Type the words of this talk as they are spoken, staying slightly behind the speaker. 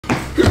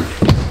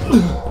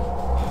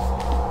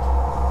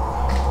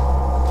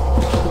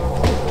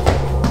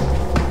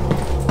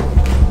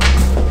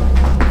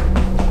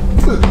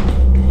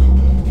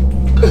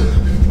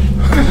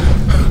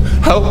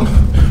Help!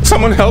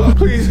 Someone help,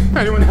 please!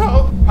 Anyone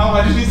help? Help,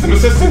 I just need some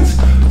assistance.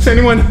 Is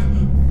anyone?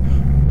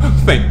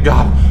 Thank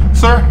God.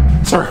 Sir,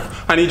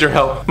 I need your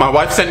help. My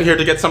wife sent me here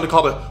to get something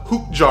called a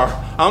hoop jar.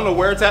 I don't know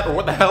where it's at or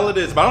what the hell it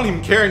is, but I don't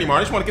even care anymore.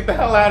 I just want to get the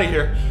hell out of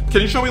here. Can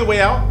you show me the way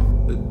out?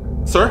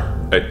 Sir?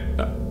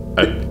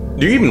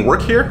 Do you even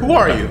work here? Who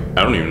are you?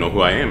 I don't even know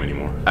who I am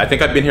anymore. I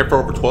think I've been here for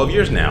over 12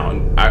 years now,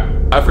 and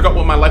I forgot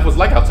what my life was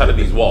like outside of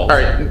these walls. all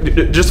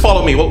right, just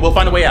follow me. We'll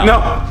find a way out.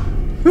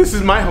 No, this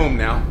is my home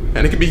now,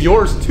 and it can be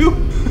yours too.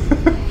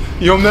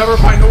 You'll never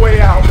find a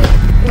way out.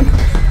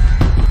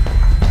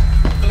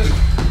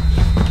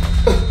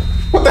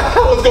 What the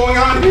hell is going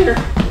on here?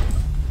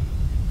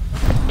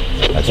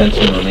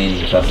 Attention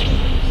remaining customers.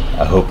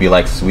 I hope you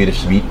like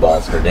Swedish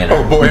meatballs for dinner.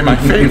 Oh boy, my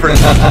favorite.